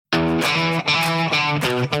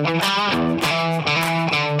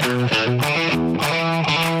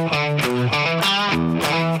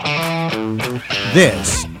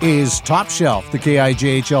This is Top Shelf, the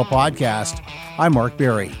KIJHL podcast. I'm Mark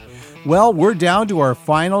Berry. Well, we're down to our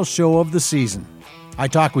final show of the season. I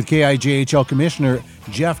talked with KIJHL Commissioner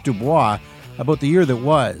Jeff Dubois about the year that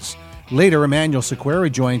was. Later, Emanuel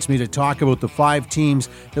Sequeira joins me to talk about the 5 teams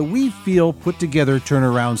that we feel put together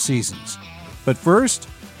turnaround seasons. But first,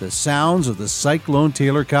 the sounds of the Cyclone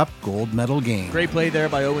Taylor Cup gold medal game. Great play there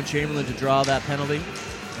by Owen Chamberlain to draw that penalty.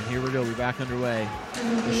 And here we go, we're back underway.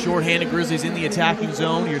 The shorthanded Grizzlies in the attacking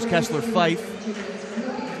zone. Here's Kessler Fife.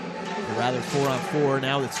 Or rather 4-on-4.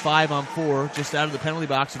 Now it's 5-on-4 just out of the penalty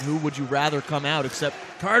box. And who would you rather come out except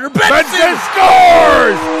Carter Benson? Benson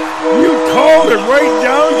scores! You called it right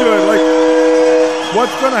down to it. Like,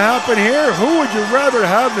 what's going to happen here? Who would you rather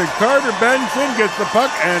have than Carter Benson gets the puck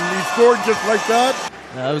and he scored just like that?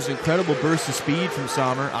 That was an incredible burst of speed from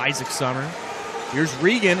Isaac Sommer. Here's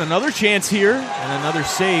Regan, another chance here, and another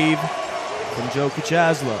save from Joe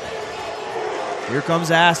KIJHL. Here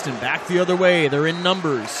comes Aston, back the other way. They're in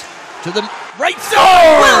numbers. To the right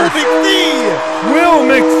side, Will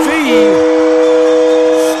McPhee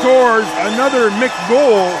scores another Mick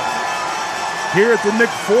goal here at the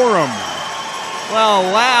Mick Forum. Well,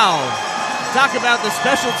 wow. Talk about the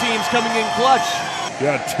special teams coming in clutch.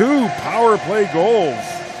 Yeah, 2 power play goals.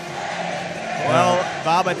 Well,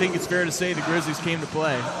 Bob, I think it's fair to say the Grizzlies came to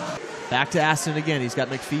play. Back to Aston again. He's got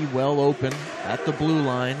McPhee well open at the blue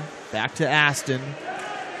line. Back to Aston.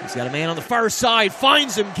 He's got a man on the far side.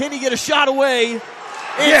 Finds him. Can he get a shot away? It's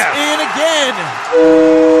in again. I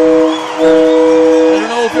don't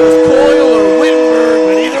know if it was Coyle or Wittenberg,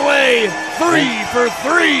 but either way, 3 for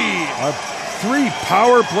 3. 3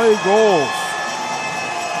 power play goals.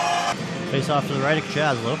 Face off to the right of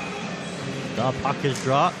KIJHL. The puck is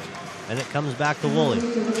dropped, and it comes back to Woolley.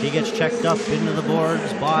 He gets checked up into the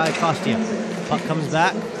boards by Kostia. Puck comes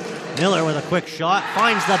back. Miller with a quick shot.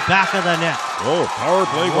 Finds the back of the net. Oh, power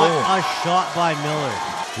play goal. What a shot by Miller.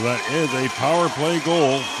 So that is a power play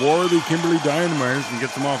goal for the Kimberley Dynamiters and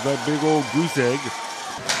gets them off that big old goose egg.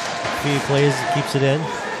 He plays, keeps it in.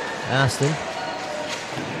 Aston.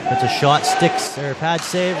 That's a shot, sticks, or pad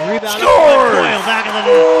save, rebound. Scores! Coyle back of the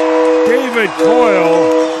net. David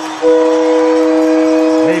Coyle.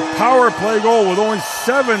 A power play goal with only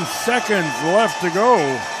 7 seconds left to go.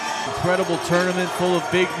 Incredible tournament full of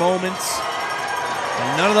big moments.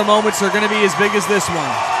 And none of the moments are going to be as big as this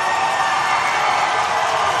one.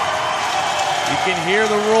 You can hear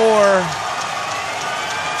the roar.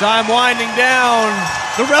 Time winding down.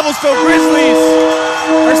 The Revelstoke Grizzlies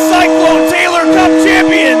are Cyclone Taylor Cup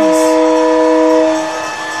champions.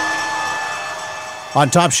 On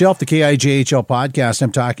Top Shelf, the KIJHL podcast,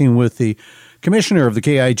 I'm talking with the Commissioner of the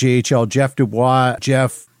KIJHL, Jeff Dubois.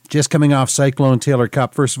 Jeff, just coming off Cyclone Taylor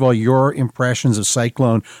Cup. First of all, your impressions of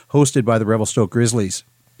Cyclone hosted by the Revelstoke Grizzlies.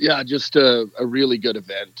 Yeah, just a really good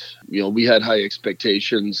event. You know, we had high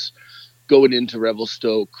expectations going into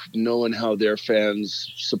Revelstoke, knowing how their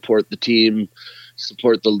fans support the team,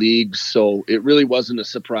 support the league. So it really wasn't a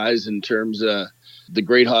surprise in terms of the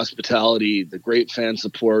great hospitality, the great fan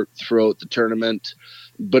support throughout the tournament.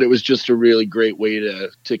 But it was just a really great way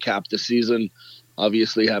to cap the season.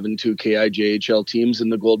 Obviously, having 2 KIJHL teams in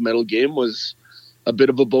the gold medal game was a bit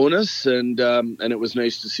of a bonus, and it was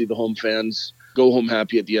nice to see the home fans go home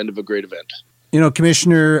happy at the end of a great event. You know,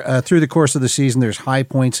 Commissioner, through the course of the season, there's high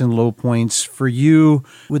points and low points. For you,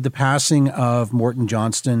 would the passing of Morton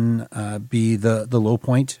Johnston be the low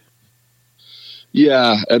point?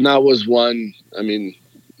 Yeah, and that was one. I mean,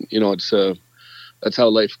 you know, that's how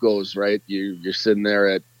life goes, right? You're sitting there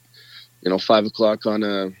at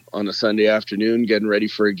 5:00 on a Sunday afternoon, getting ready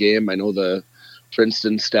for a game. I know the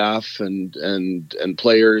Princeton staff and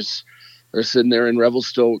players are sitting there in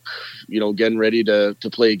Revelstoke, getting ready to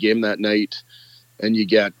play a game that night, and you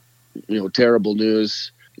get, terrible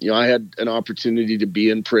news. I had an opportunity to be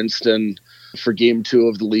in Princeton for Game 2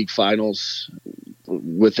 of the league finals,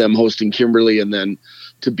 with them hosting Kimberley, and then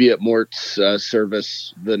to be at Mort's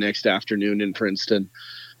service the next afternoon in Princeton,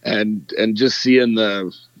 and just seeing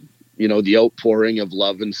the outpouring of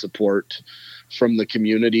love and support from the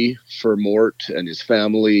community for Mort and his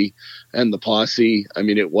family and the posse. I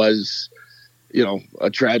mean, it was, a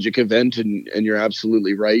tragic event, and you're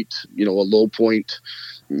absolutely right. A low point,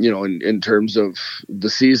 in terms of the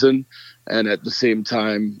season. And at the same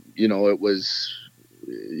time, it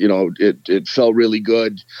it felt really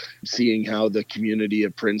good seeing how the community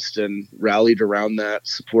of Princeton rallied around that,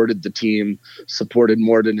 supported the team, supported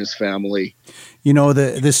Mort and his family.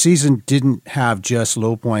 The season didn't have just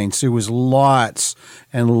low points. There was lots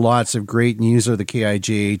and lots of great news of the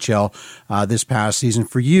KIJHL this past season.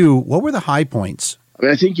 For you, what were the high points?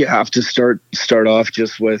 I think you have to start off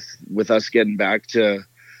just with us getting back to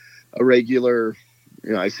a regular,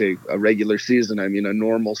 I say a regular season. I mean, a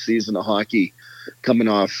normal season of hockey, coming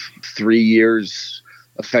off 3 years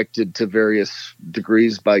affected to various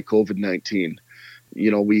degrees by COVID-19.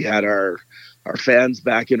 We had our fans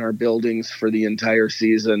back in our buildings for the entire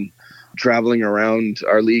season, traveling around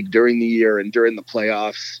our league during the year and during the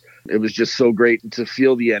playoffs. It was just so great to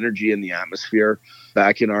feel the energy and the atmosphere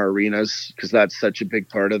back in our arenas, because that's such a big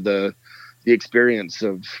part of the experience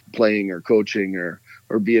of playing or coaching or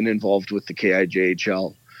being involved with the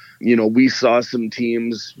KIJHL. We saw some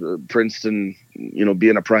teams, Princeton,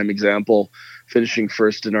 being a prime example, finishing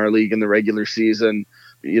first in our league in the regular season.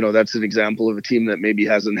 That's an example of a team that maybe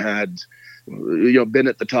hasn't had, been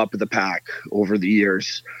at the top of the pack over the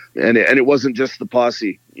years. And it wasn't just the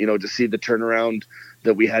posse, to see the turnaround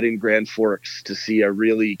that we had in Grand Forks, to see a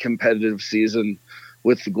really competitive season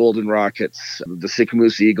with the Golden Rockets, the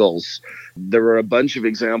Sycamoose Eagles. There were a bunch of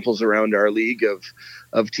examples around our league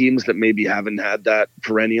of teams that maybe haven't had that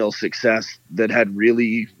perennial success that had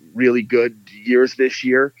really, really good years this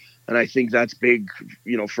year. And I think that's big,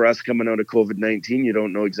 for us coming out of COVID-19. You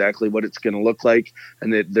don't know exactly what it's going to look like.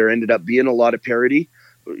 And there ended up being a lot of parity.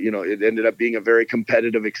 It ended up being a very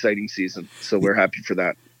competitive, exciting season. So we're happy for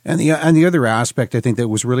that. And the other aspect I think that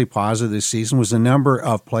was really positive this season was the number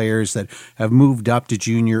of players that have moved up to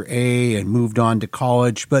junior A and moved on to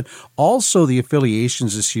college, but also the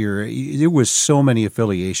affiliations this year. There was so many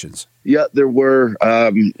affiliations. Yeah, there were.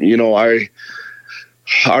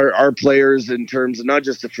 Our players, in terms of not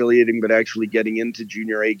just affiliating, but actually getting into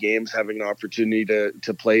junior A games, having an opportunity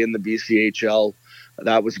to play in the BCHL,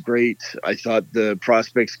 that was great. I thought the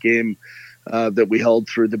prospects game that we held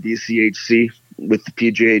through the BCHC with the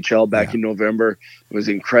PJHL back in November was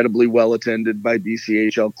incredibly well attended by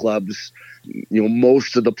BCHL clubs.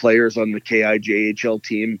 Most of the players on the KIJHL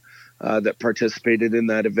team that participated in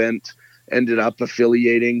that event ended up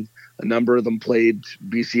affiliating. A number of them played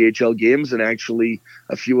BCHL games, and actually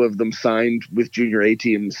a few of them signed with junior A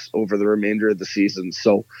teams over the remainder of the season.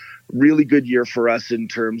 So really good year for us in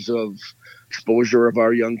terms of exposure of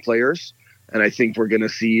our young players. And I think we're going to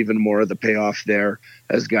see even more of the payoff there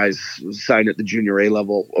as guys sign at the junior A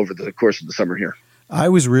level over the course of the summer here. I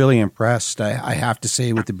was really impressed, I have to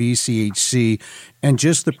say, with the BCHC and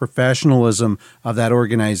just the professionalism of that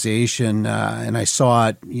organization. And I saw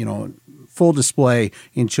it, full display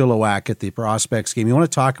in Chilliwack at the prospects game. You want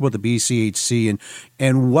to talk about the BCHC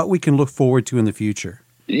and what we can look forward to in the future?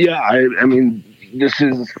 Yeah, I mean, this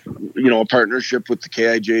is, a partnership with the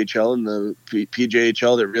KIJHL and the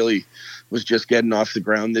PJHL that really was just getting off the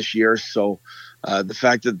ground this year. So the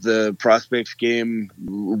fact that the prospects game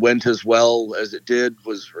went as well as it did,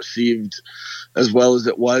 was received as well as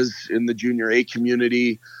it was in the junior A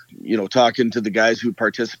community, talking to the guys who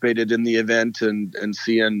participated in the event and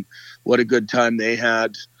seeing what a good time they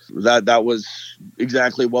had. That was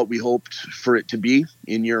exactly what we hoped for it to be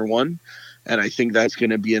in year one. And I think that's going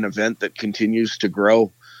to be an event that continues to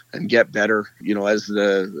grow and get better,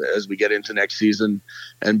 as we get into next season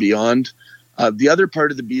and beyond. The other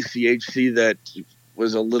part of the BCHC that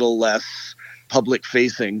was a little less public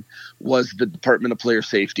facing was the Department of Player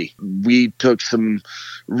Safety. We took some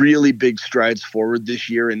really big strides forward this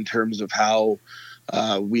year in terms of how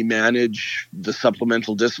we manage the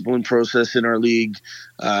supplemental discipline process in our league,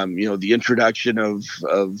 the introduction of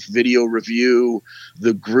video review,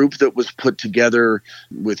 the group that was put together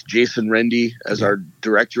with Jason Rendy as our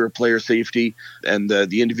director of player safety, and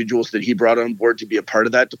the individuals that he brought on board to be a part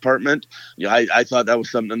of that department. I thought that was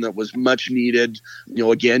something that was much needed.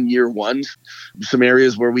 Again, year one, some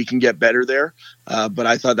areas where we can get better there. But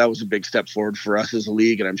I thought that was a big step forward for us as a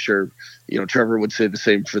league, and I'm sure, Trevor would say the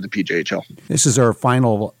same for the PJHL. This is our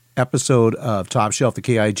final episode of Top Shelf, the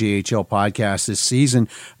KIJHL podcast this season.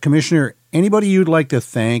 Commissioner, anybody you'd like to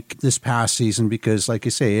thank this past season? Because, like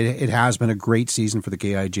you say, it has been a great season for the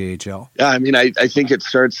KIJHL. Yeah, I mean, I think it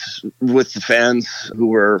starts with the fans who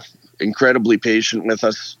were incredibly patient with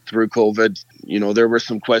us through COVID. There were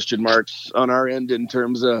some question marks on our end in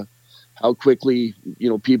terms of how quickly,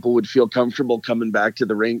 people would feel comfortable coming back to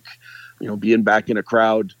the rink, being back in a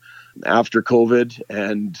crowd after COVID,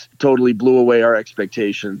 and totally blew away our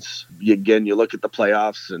expectations. Again, you look at the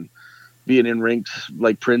playoffs and being in rinks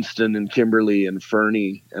like Princeton and Kimberley and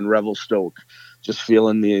Fernie and Revelstoke, just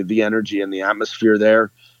feeling the energy and the atmosphere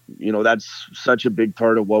there. That's such a big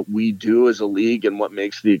part of what we do as a league, and what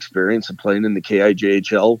makes the experience of playing in the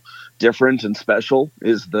KIJHL different and special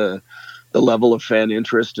is the level of fan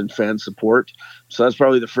interest and fan support. So that's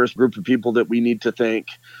probably the first group of people that we need to thank,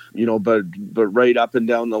 but right up and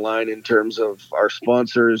down the line in terms of our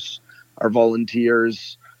sponsors, our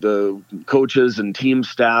volunteers, the coaches and team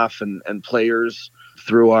staff and players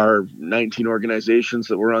through our 19 organizations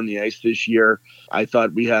that were on the ice this year. I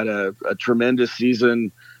thought we had a tremendous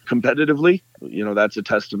season competitively. That's a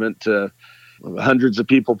testament to hundreds of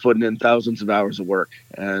people putting in thousands of hours of work.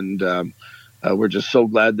 And we're just so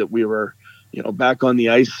glad that we were, back on the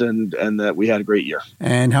ice and that we had a great year.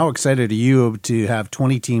 And how excited are you to have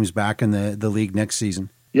 20 teams back in the league next season?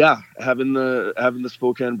 Yeah, having the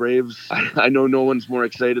Spokane Braves, I know no one's more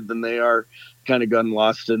excited than they are. Kind of gotten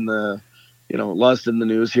lost in the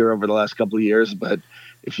news here over the last couple of years. But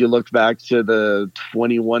if you look back to the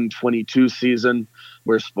 21-22 season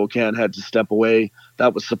where Spokane had to step away,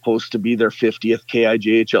 that was supposed to be their 50th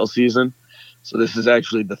KIJHL season. So this is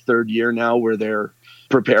actually the third year now where they're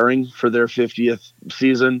preparing for their 50th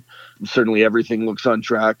season. Certainly everything looks on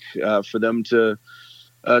track for them to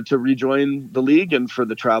rejoin the league, and for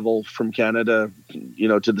the travel from Canada,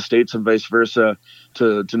 to the States and vice versa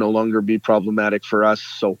to no longer be problematic for us.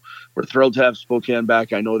 So we're thrilled to have Spokane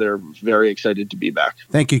back. I know they're very excited to be back.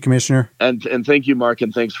 Thank you, Commissioner. And thank you, Mark,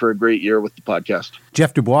 and thanks for a great year with the podcast.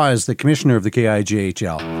 Jeff Dubois is the Commissioner of the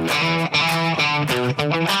KIJHL.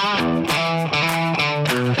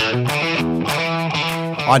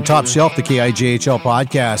 On Top Shelf, the KIJHL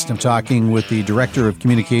podcast, I'm talking with the Director of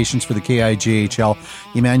Communications for the KIJHL,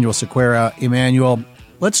 Emanuel Sequeira. Emanuel,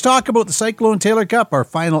 let's talk about the Cyclone Taylor Cup, our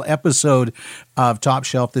final episode of Top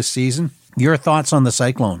Shelf this season. Your thoughts on the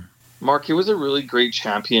Cyclone? Mark, it was a really great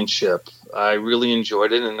championship. I really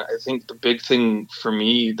enjoyed it, and I think the big thing for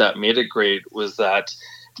me that made it great was that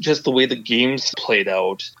just the way the games played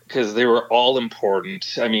out, because they were all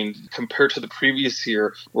important. I mean, compared to the previous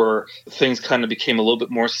year where things kind of became a little bit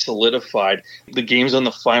more solidified, the games on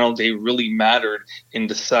the final day really mattered in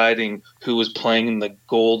deciding who was playing in the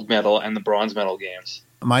gold medal and the bronze medal games.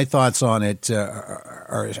 My thoughts on it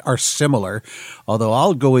are similar, although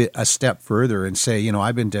I'll go a step further and say,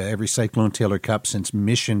 I've been to every Cyclone Taylor Cup since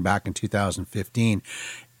Mission back in 2015.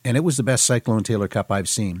 And it was the best Cyclone Taylor Cup I've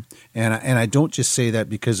seen. And I don't just say that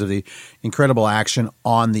because of the incredible action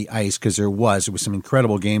on the ice, because there was some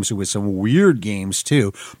incredible games. There was some weird games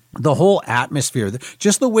too. The whole atmosphere,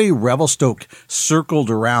 just the way Revelstoke circled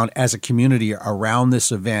around as a community around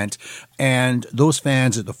this event. And those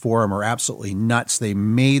fans at the Forum are absolutely nuts. They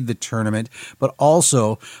made the tournament, but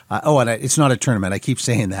also, it's not a tournament. I keep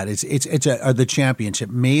saying that. It's the championship,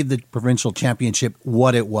 made the provincial championship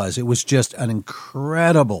what it was. It was just an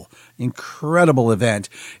incredible event.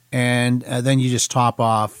 And then you just top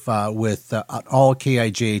off with an all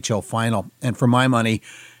KIJHL final. And for my money,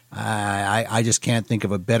 I just can't think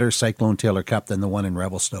of a better Cyclone Taylor Cup than the one in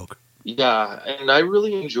Revelstoke. Yeah, and I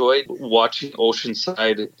really enjoyed watching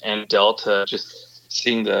Oceanside and Delta, just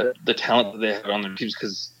seeing the talent that they had on their teams,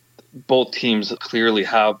 because both teams clearly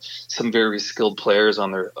have some very skilled players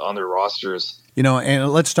on their rosters.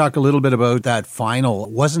 And let's talk a little bit about that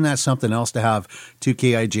final. Wasn't that something else to have two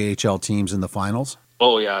KIJHL teams in the finals?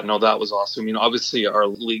 Oh, yeah. No, that was awesome. Obviously our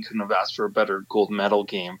league couldn't have asked for a better gold medal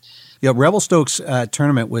game. Yeah, Revelstoke's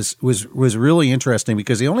tournament was really interesting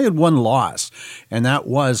because they only had one loss, and that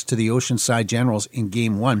was to the Oceanside Generals in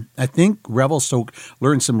Game 1. I think Revelstoke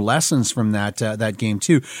learned some lessons from that game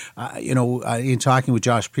too. In talking with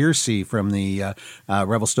Josh Piercy from the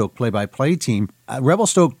Revelstoke play-by-play team,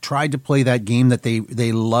 Revelstoke tried to play that game that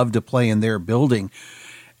they love to play in their building,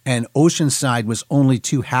 and Oceanside was only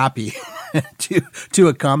too happy to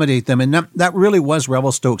accommodate them, and that really was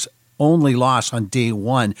Revelstoke's only loss on day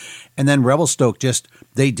one. And then Revelstoke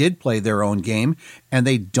they did play their own game, and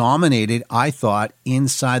they dominated, I thought,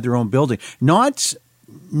 inside their own building. Not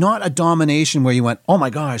a domination where you went, oh my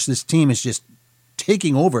gosh, this team is just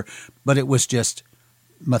taking over, but it was just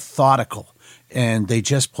methodical. And they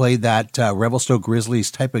just played that Revelstoke Grizzlies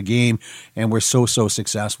type of game and were so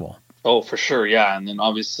successful. Oh, for sure, yeah. And then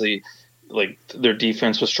obviously, their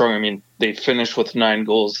defense was strong. I mean, they finished with 9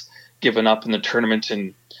 goals given up in the tournament,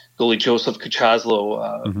 and goalie Joseph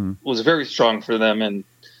KIJHL was very strong for them and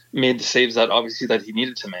made the saves that he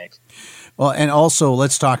needed to make. Well, and also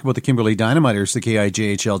let's talk about the Kimberley Dynamiters, the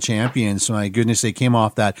KIJHL champions. My goodness, they came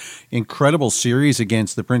off that incredible series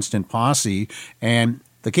against the Princeton Posse, and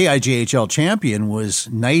the KIJHL champion was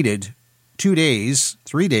knighted 3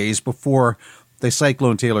 days before the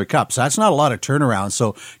Cyclone Taylor Cup. So that's not a lot of turnaround.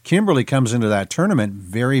 So Kimberly comes into that tournament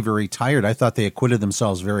very, very tired. I thought they acquitted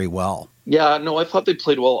themselves very well. Yeah, no, I thought they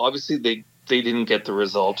played well. Obviously, they didn't get the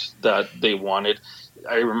result that they wanted.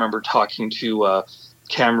 I remember talking to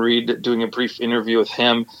Cam Reed, doing a brief interview with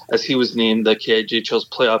him as he was named the KIJHL's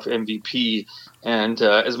playoff MVP. And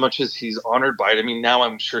as much as he's honored by it, I mean, now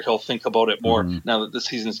I'm sure he'll think about it more now that the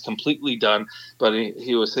season's completely done. But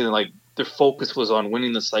he was saying, like, their focus was on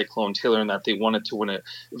winning the Cyclone Taylor and that they wanted to win it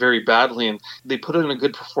very badly. And they put in a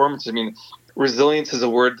good performance. I mean, resilience is a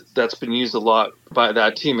word that's been used a lot by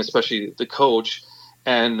that team, especially the coach.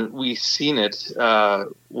 And we've seen it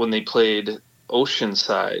when they played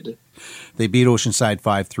Oceanside. They beat Oceanside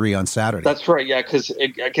 5-3 on Saturday. That's right, yeah, because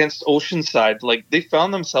against Oceanside, like, they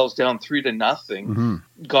found themselves down 3-0,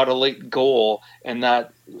 got a late goal, and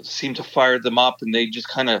that seemed to fire them up, and they just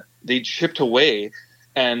they chipped away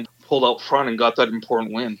and pulled out front and got that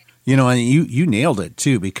important win. You know, and you nailed it,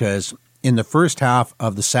 too, because in the first half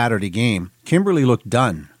of the Saturday game, Kimberly looked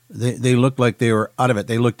done. They looked like they were out of it.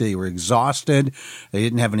 They were exhausted. They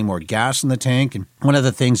didn't have any more gas in the tank. And one of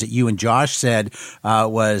the things that you and Josh said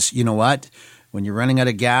was, you know what? When you're running out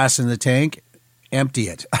of gas in the tank, empty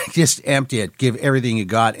it. Just empty it. Give everything you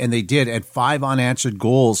got. And they did, at 5 unanswered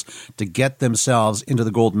goals to get themselves into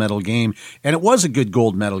the gold medal game. And it was a good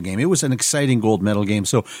gold medal game. It was an exciting gold medal game.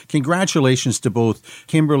 So congratulations to both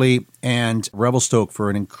Kimberly and Revelstoke for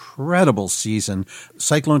an incredible season.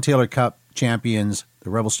 Cyclone Taylor Cup champions, the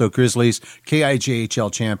Revelstoke Grizzlies,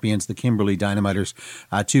 KIJHL champions, the Kimberly Dynamiters,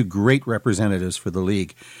 2 great representatives for the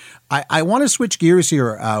league. I want to switch gears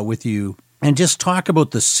here with you and just talk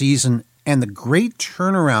about the season and the great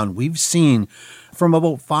turnaround we've seen from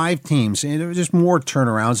about 5 teams. And there's more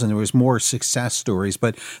turnarounds and there was more success stories,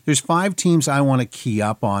 but there's 5 teams I want to key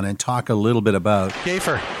up on and talk a little bit about.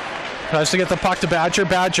 Gafer tries to get the puck to Badger.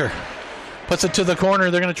 Badger puts it to the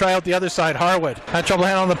corner. They're going to try out the other side. Harwood had trouble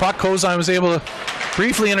handling the puck. Kozine was able to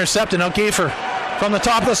briefly intercept it. Now Gafer from the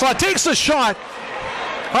top of the slot takes the shot.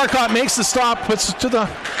 Harcott makes the stop, puts it to the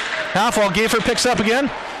half wall. Gafer picks up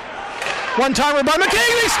again. One-timer by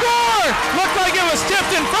McKay. They score! Looked like it was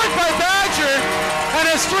tipped in front by Badger, and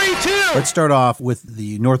it's 3-2. Let's start off with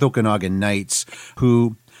the North Okanagan Knights,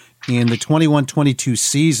 who in the 21-22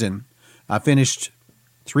 season finished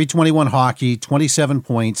 .321 hockey, 27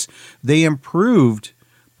 points. They improved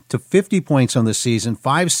to 50 points on the season,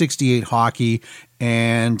 .568 hockey,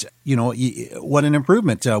 and, you know, what an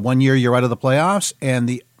improvement. 1 year you're out of the playoffs, and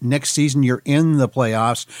the next season you're in the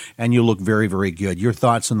playoffs, and you look very, very good. Your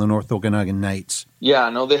thoughts on the North Okanagan Knights? Yeah,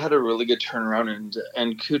 no, they had a really good turnaround,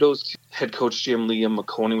 and kudos to head coach Jim Liam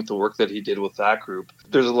McConey with the work that he did with that group.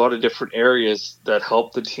 There's a lot of different areas that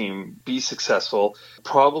helped the team be successful.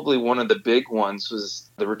 Probably one of the big ones was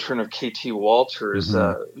the return of KT Walters,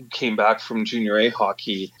 who came back from Junior A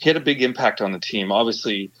hockey. He had a big impact on the team,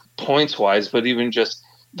 obviously points-wise, but even just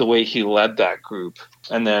the way he led that group.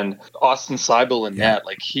 And then Austin Seibel in net,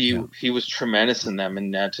 like he was tremendous in them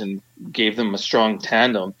in net and gave them a strong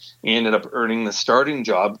tandem. He ended up earning the starting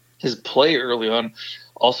job. His play early on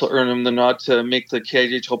also earned him the nod to make the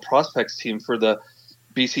KIJHL prospects team for the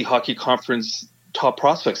BC Hockey Conference top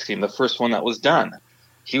prospects team, the first one that was done.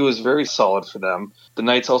 He was very solid for them. The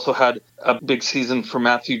Knights also had a big season for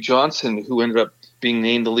Matthew Johnson, who ended up being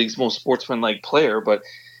named the league's most sportsmanlike player, but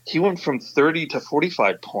he went from 30 to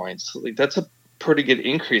 45 points. Like, that's a pretty good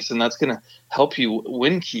increase, and that's going to help you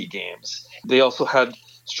win key games. They also had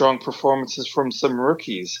strong performances from some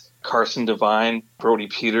rookies, Carson Devine, Brody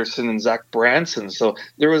Peterson, and Zach Branson. So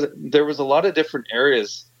there was a lot of different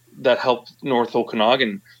areas that helped North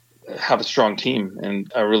Okanagan have a strong team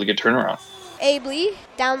and a really good turnaround. Abley,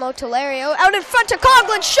 down low to Lario, out in front to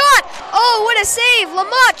Coughlin, shot! Oh, what a save!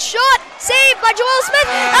 Lamont, shot! Saved by Joel Smith,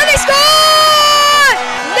 and they score!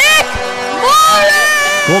 Nick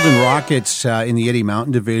Mullen! Golden Rockets in the Eddie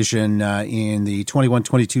Mountain Division in the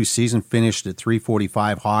 21-22 season finished at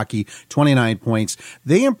 .345 hockey, 29 points.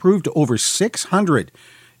 They improved to over 600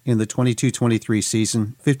 in the 22-23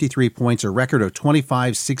 season, 53 points, a record of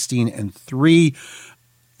 25-16-3.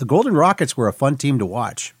 The Golden Rockets were a fun team to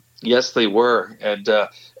watch. Yes, they were. And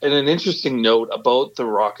an interesting note about the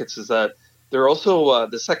Rockets is that they're also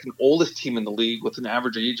the second oldest team in the league with an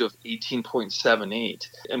average age of 18.78.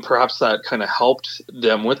 And perhaps that kind of helped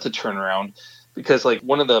them with the turnaround because, like,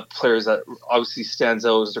 one of the players that obviously stands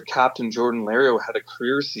out is their captain, Jordan Lario, had a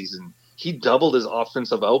career season. He doubled his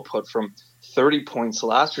offensive output from 30 points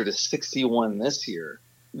last year to 61 this year.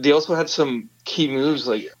 They also had some key moves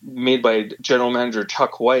like made by general manager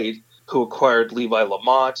Chuck White, who acquired Levi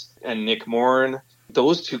Lamont and Nick Morin.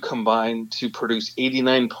 Those two combined to produce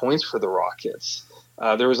 89 points for the Rockets.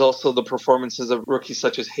 There was also the performances of rookies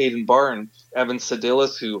such as Hayden Barton, Evan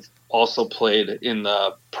Sedilis, who also played in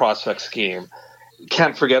the prospects game.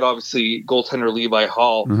 Can't forget, obviously, goaltender Levi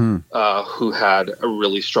Hall, who had a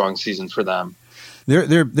really strong season for them.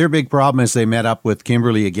 Their big problem is they met up with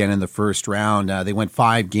Kimberly again in the first round. They went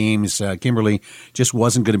 5 games. Kimberly just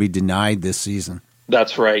wasn't going to be denied this season.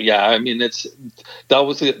 That's right. Yeah, I mean that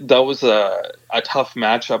was a tough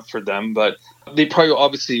matchup for them, but they probably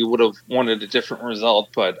obviously would have wanted a different result.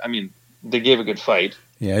 But I mean, they gave a good fight.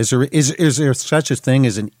 Yeah, is there such a thing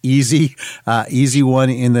as an easy one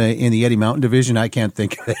in the Eddie Mountain division? I can't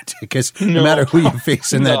think of it because no matter who you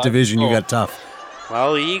face in that division, you got tough.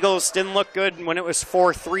 Well, the Eagles didn't look good when it was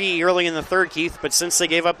 4-3 early in the third, Keith, but since they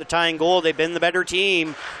gave up the tying goal, they've been the better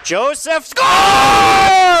team. Joseph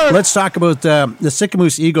scores! Let's talk about the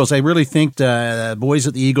Sicamous Eagles. I really think the boys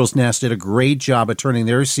at the Eagles Nest did a great job of turning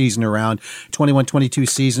their season around. 21-22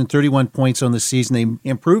 season, 31 points on the season. They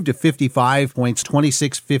improved to 55 points,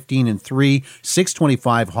 26-15-3,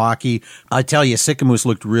 625 hockey. I tell you, Sicamous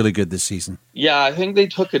looked really good this season. Yeah, I think they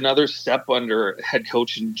took another step under head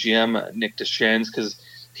coach and GM Nick Deschamps because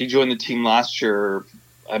he joined the team last year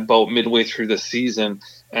about midway through the season,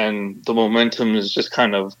 and the momentum has just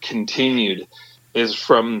kind of continued. Is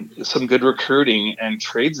from some good recruiting and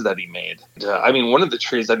trades that he made. I mean, one of the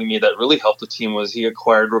trades that he made that really helped the team was he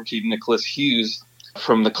acquired rookie Nicholas Hughes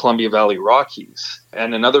from the Columbia Valley Rockies.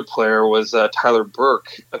 And another player was Tyler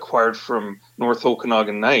Burke, acquired from North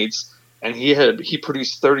Okanagan Knights. And he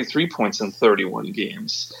produced 33 points in 31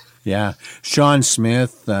 games. Yeah. Sean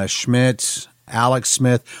Smith, Schmidt, Alex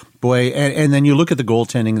Smith. Boy, and then you look at the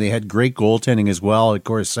goaltending. They had great goaltending as well. Of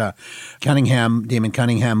course, Damon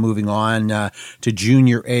Cunningham moving on to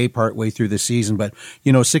Junior A partway through the season. But,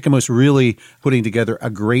 Sicamous really putting together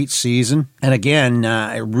a great season. And again,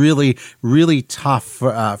 really, really tough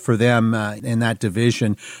for them in that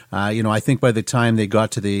division. I think by the time they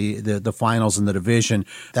got to the finals in the division,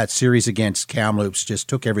 that series against Kamloops just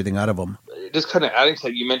took everything out of them. Just kind of adding to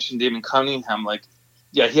that, you mentioned Damon Cunningham,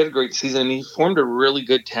 yeah, he had a great season, and he formed a really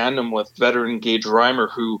good tandem with veteran Gage Reimer,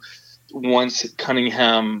 who once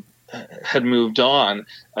Cunningham had moved on.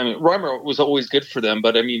 I mean, Reimer was always good for them,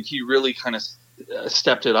 but I mean, he really kind of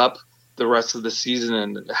stepped it up the rest of the season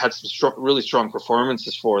and had some really strong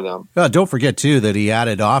performances for them. Don't forget, too, that he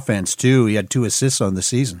added offense, too. He had 2 assists on the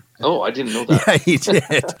season. Oh, I didn't know that. Yeah, he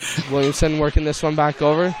did. Williamson working this one back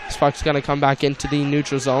over. This puck's going to come back into the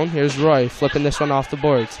neutral zone. Here's Roy flipping this one off the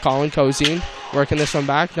boards. Colin Cozine working this one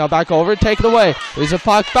back. Now back over, take it away. There's a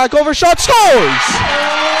puck, back over, shot, scores!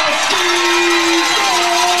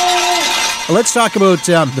 Let's talk about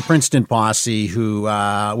the Princeton Posse, who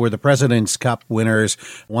were the President's Cup winners,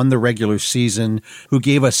 won the regular season, who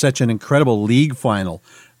gave us such an incredible league final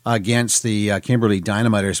against the Kimberly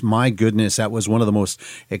Dynamiters. My goodness, that was one of the most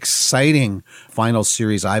exciting final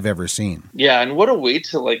series I've ever seen. Yeah, and what a way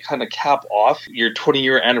to kind of cap off your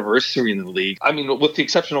 20-year anniversary in the league. I mean, with the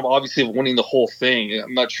exception of obviously of winning the whole thing,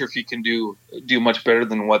 I'm not sure if you can do much better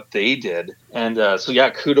than what they did. And so yeah,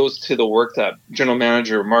 kudos to the work that General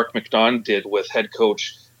Manager Mark McDonald did with head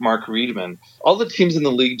coach Mark Riedman. All the teams in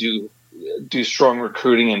the league do strong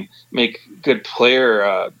recruiting and make good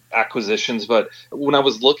player acquisitions. But when I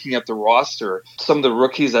was looking at the roster, some of the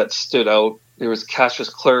rookies that stood out, there was Cassius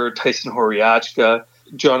Clare, Tyson Horiachka,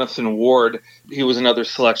 Jonathan Ward. He was another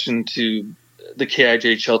selection to the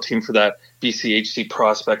KIJHL team for that BCHC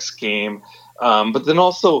prospects game. But then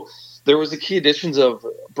also there was the key additions of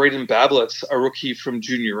Braden Bablitz, a rookie from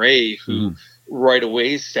Junior A, who right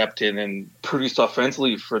away stepped in and produced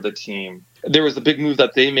offensively for the team. There was the big move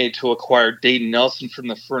that they made to acquire Dayton Nelson from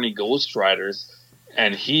the Fernie Ghost Riders,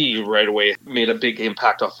 and he right away made a big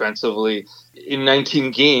impact offensively. In 19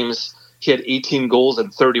 games, he had 18 goals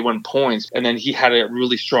and 31 points, and then he had a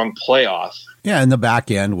really strong playoff. Yeah, and the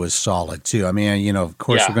back end was solid, too. I mean, of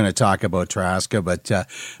course, we're going to talk about Traska,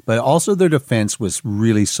 but also their defense was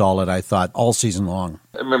really solid, I thought, all season long.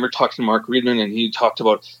 I remember talking to Mark Riedman, and he talked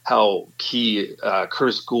about how key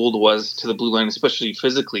Curtis Gould was to the blue line, especially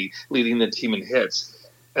physically, leading the team in hits.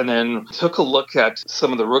 And then took a look at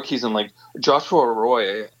some of the rookies, and Joshua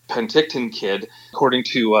Roy, Penticton kid, according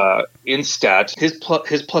to Instat,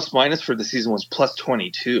 his plus minus for the season was plus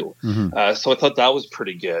 22. So I thought that was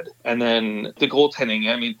pretty good. And then the goaltending,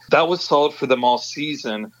 I mean, that was solid for them all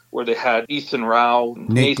season, where they had Ethan Rao,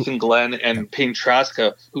 Nathan Glenn, and Payne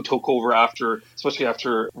Traska, who took over especially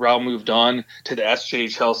after Rao moved on to the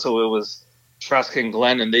SJHL. So it was Traska and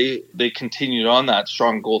Glenn, and they continued on that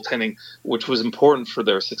strong goaltending, which was important for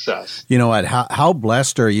their success. You know what? How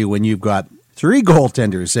blessed are you when you've got 3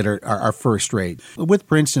 goaltenders that are first rate. With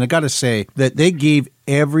Princeton, I got to say that they gave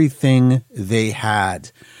everything they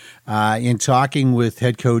had. In talking with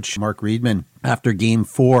head coach Mark Riedman after Game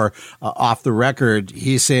 4, off the record,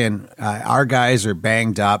 he's saying our guys are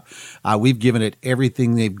banged up. We've given it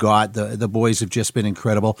everything they've got. The boys have just been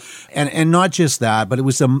incredible, and not just that, but it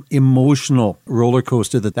was an emotional roller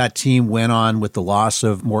coaster that team went on with the loss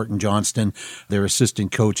of Morton Johnston, their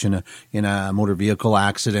assistant coach, in a motor vehicle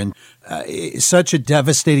accident. Such a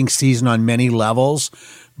devastating season on many levels.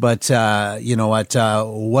 But you know what?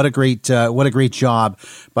 What a great job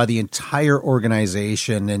by the entire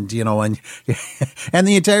organization, and and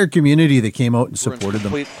the entire community that came out and supported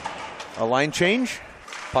them. A line change,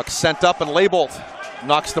 puck sent up, and Leibold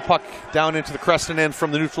knocks the puck down into the Creston end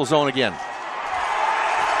from the neutral zone again.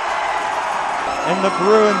 And the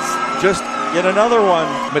Bruins just get another one.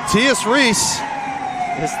 Matthias Reese,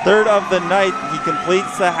 his third of the night, he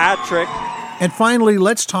completes the hat trick. And finally,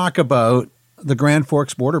 let's talk about the Grand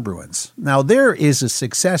Forks Border Bruins. Now, there is a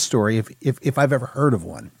success story if I've ever heard of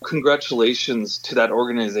one. Congratulations to that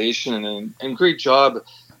organization and great job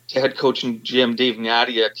to head coach and GM Dave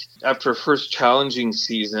Nadiak. After a first challenging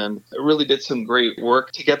season, it really did some great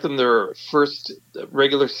work to get them their first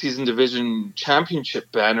regular season division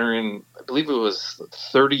championship banner in, I believe it was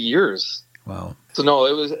 30 years. Wow. So no,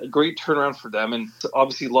 it was a great turnaround for them, and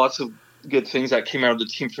obviously lots of good things that came out of the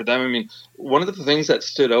team for them. I mean, one of the things that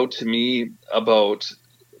stood out to me about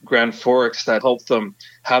Grand Forks that helped them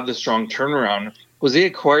have the strong turnaround was they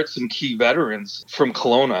acquired some key veterans from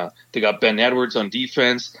Kelowna. They got Ben Edwards on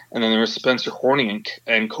defense, and then there was Spencer Horning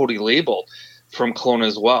and Cody Leibold from Kelowna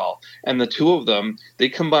as well. And the two of them, they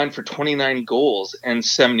combined for 29 goals and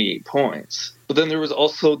 78 points. But then there was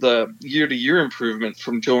also the year-to-year improvement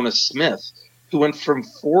from Jonas Smith, who went from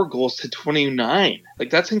 4 goals to 29. Like,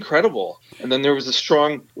 that's incredible. And then there was a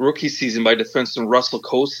strong rookie season by defenseman Russell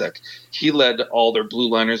Kosek. He led all their blue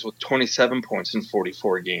liners with 27 points in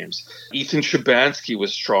 44 games. Ethan Shabansky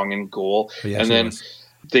was strong in goal. Yes, and then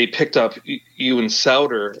they picked up Ewan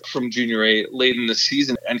Souter from Junior A late in the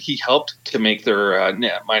season, and he helped to make their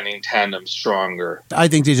net mining tandem stronger. I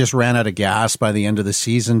think they just ran out of gas by the end of the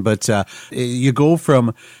season, but you go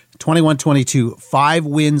from 21-22, 5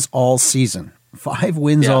 wins all season. 5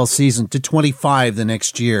 wins all season to 25 the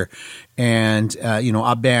next year. And,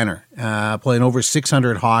 a banner, playing over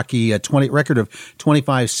 600 hockey, a record of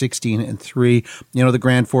 25-16-3. The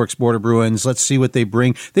Grand Forks Border Bruins, let's see what they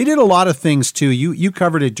bring. They did a lot of things too. You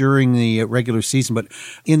covered it during the regular season, but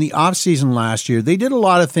in the off season last year, they did a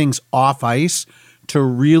lot of things off ice to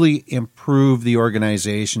really improve the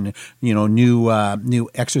organization. New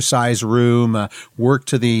exercise room, work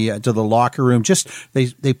to the locker room. Just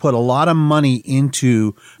they put a lot of money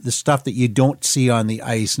into the stuff that you don't see on the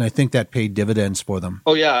ice, and I think that paid dividends for them.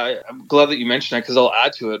 Oh yeah, I'm glad that you mentioned that, because I'll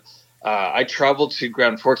add to it. I traveled to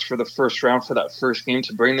Grand Forks for the first round for that first game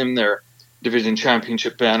to bring them their division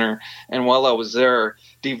championship banner, and while I was there,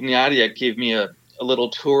 Dave Nadiak gave me a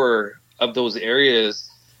little tour of those areas.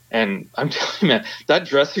 And I'm telling you, man, that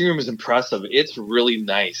dressing room is impressive. It's really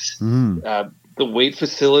nice. The weight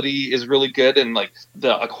facility is really good. And like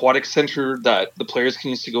the aquatic center that the players can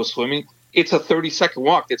use to go swimming, it's a 30-second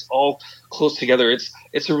walk. It's all close together.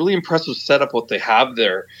 It's a really impressive setup what they have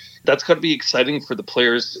there. That's got to be exciting for the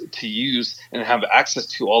players to use and have access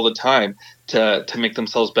to all the time to make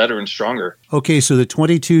themselves better and stronger. Okay, so the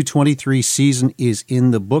 22-23 season is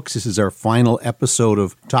in the books. This is our final episode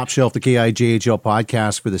of Top Shelf, the KIJHL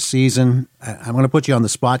podcast for the season. I'm going to put you on the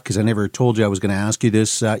spot because I never told you I was going to ask you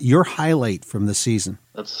this. Your highlight from the season?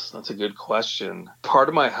 That's a good question. Part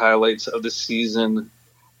of my highlights of the season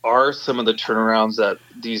are some of the turnarounds that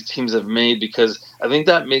these teams have made, because I think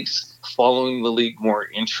that makes following the league more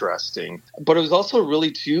interesting. But it was also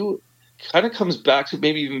really kind of comes back to,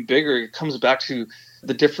 maybe even bigger, it comes back to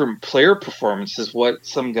the different player performances, what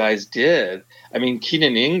some guys did. I mean,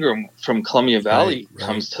 Keenan Ingram from Columbia Valley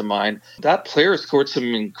comes to mind. That player scored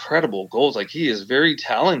some incredible goals. Like, he is very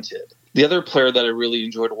talented. The other player that I really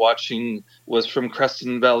enjoyed watching was from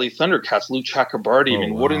Creston Valley Thundercats, Lou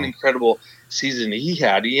Chakrabarty. What an incredible season he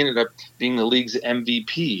had. He ended up being the league's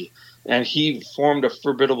MVP. And he formed a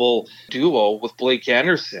formidable duo with Blake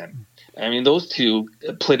Anderson. I mean, those two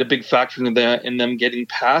played a big factor in them getting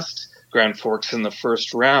past Grand Forks in the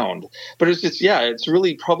first round. But it's just, it's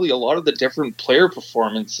really probably a lot of the different player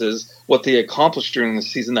performances, what they accomplished during the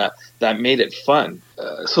season that made it fun.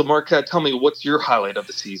 So, Mark, tell me, what's your highlight of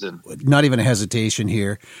the season? Not even a hesitation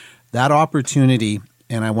here. That opportunity,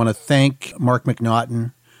 and I want to thank Mark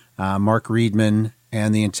McNaughton, Mark Riedman,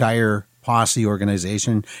 and the entire Posse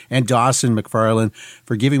organization, and Dawson McFarland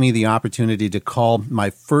for giving me the opportunity to call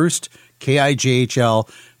my first KIJHL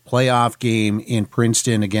playoff game in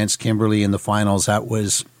Princeton against Kimberly in the finals.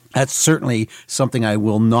 That's certainly something I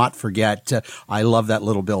will not forget. I love that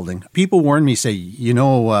little building. People warn me, say, you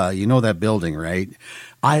know that building, right?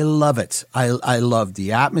 I love it. I love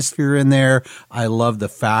the atmosphere in there. I love the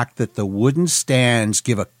fact that the wooden stands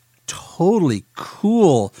give a totally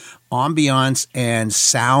cool ambiance and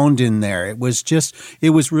sound in there. It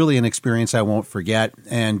was really an experience I won't forget.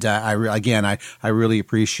 And I really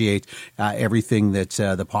appreciate everything that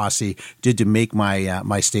the posse did to make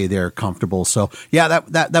my stay there comfortable. So yeah,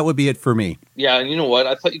 that would be it for me. Yeah, and you know what?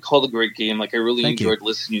 I thought you called a great game. Like, I really enjoyed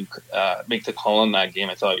listening you make the call on that game.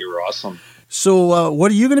 I thought you were awesome. So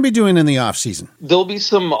what are you going to be doing in the off season? There'll be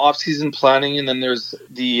some off-season planning, and then there's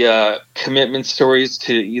the commitment stories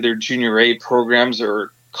to either junior A programs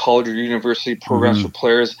or college or university programs for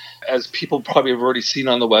players. As people probably have already seen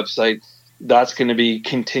on the website, that's going to be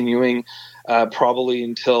continuing probably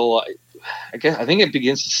until I think it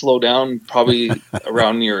begins to slow down probably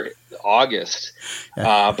around near August.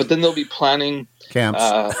 But then they'll be planning camps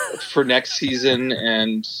for next season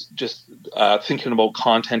and just thinking about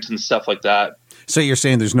content and stuff like that. So you're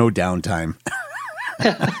saying there's no downtime.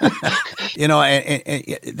 And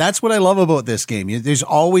that's what I love about this game. There's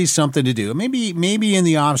always something to do. Maybe in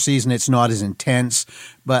the off season it's not as intense,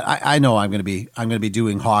 but I know I'm going to be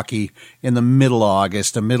doing hockey in the middle of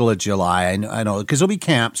August, the middle of July. I know because there'll be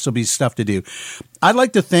camps, there'll be stuff to do. I'd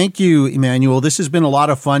like to thank you, Emanuel. This has been a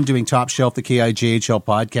lot of fun doing Top Shelf, the KIJHL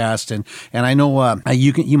podcast, and I know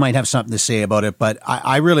you might have something to say about it, but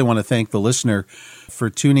I really want to thank the listener for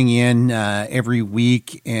tuning in every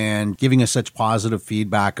week and giving us such positive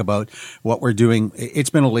feedback about what we're doing.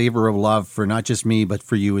 It's been a labor of love for not just me, but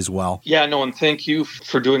for you as well. Yeah, no, and thank you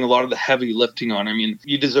for doing a lot of the heavy lifting on. I mean,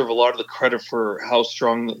 you deserve a lot of the credit for how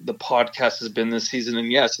strong the podcast has been this season.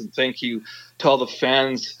 And yes, and thank you to all the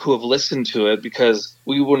fans who have listened to it, because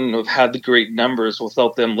we wouldn't have had the great numbers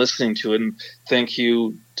without them listening to it. And thank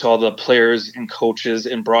you to all the players and coaches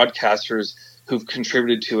and broadcasters who've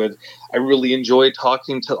contributed to it. I really enjoyed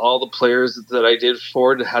talking to all the players that I did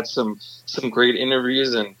for it. Had some great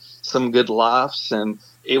interviews and some good laughs, and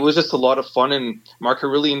it was just a lot of fun. And Mark, I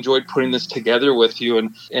really enjoyed putting this together with you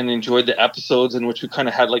and enjoyed the episodes in which we kind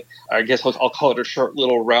of had, like, I guess I'll call it a short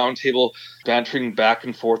little round table bantering back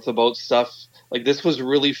and forth about stuff. Like, this was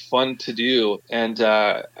really fun to do, and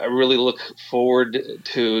I really look forward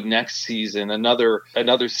to next season, another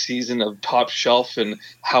season of Top Shelf and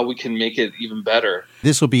how we can make it even better.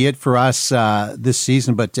 This will be it for us this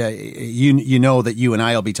season, but you know that you and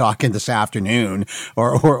I will be talking this afternoon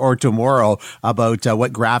or tomorrow about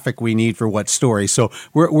what graphic we need for what story. So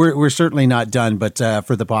we're certainly not done, but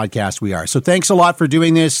for the podcast we are. So thanks a lot for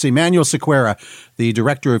doing this, Emanuel Sequeira, the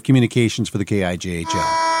Director of Communications for the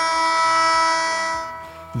KIJHL.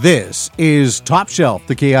 This is Top Shelf,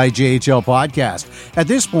 the KIJHL podcast. At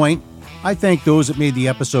this point, I thank those that made the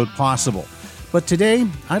episode possible. But today,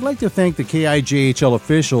 I'd like to thank the KIJHL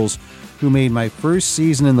officials who made my first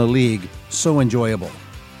season in the league so enjoyable.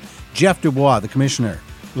 Jeff Dubois, the Commissioner,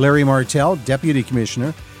 Larry Martell, Deputy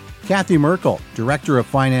Commissioner, Kathy Merkel, Director of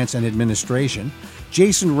Finance and Administration,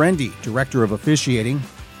 Jason Rendy, Director of Officiating,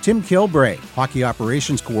 Tim Kilbray, Hockey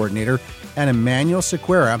Operations Coordinator, and Emanuel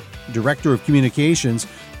Sequeira, Director of Communications,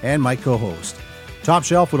 and my co-host. Top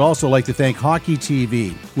Shelf would also like to thank Hockey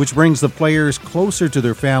TV, which brings the players closer to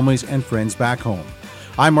their families and friends back home.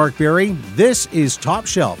 I'm Mark Berry. This is Top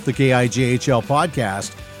Shelf, the KIJHL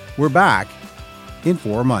podcast. We're back in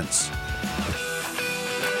 4 months.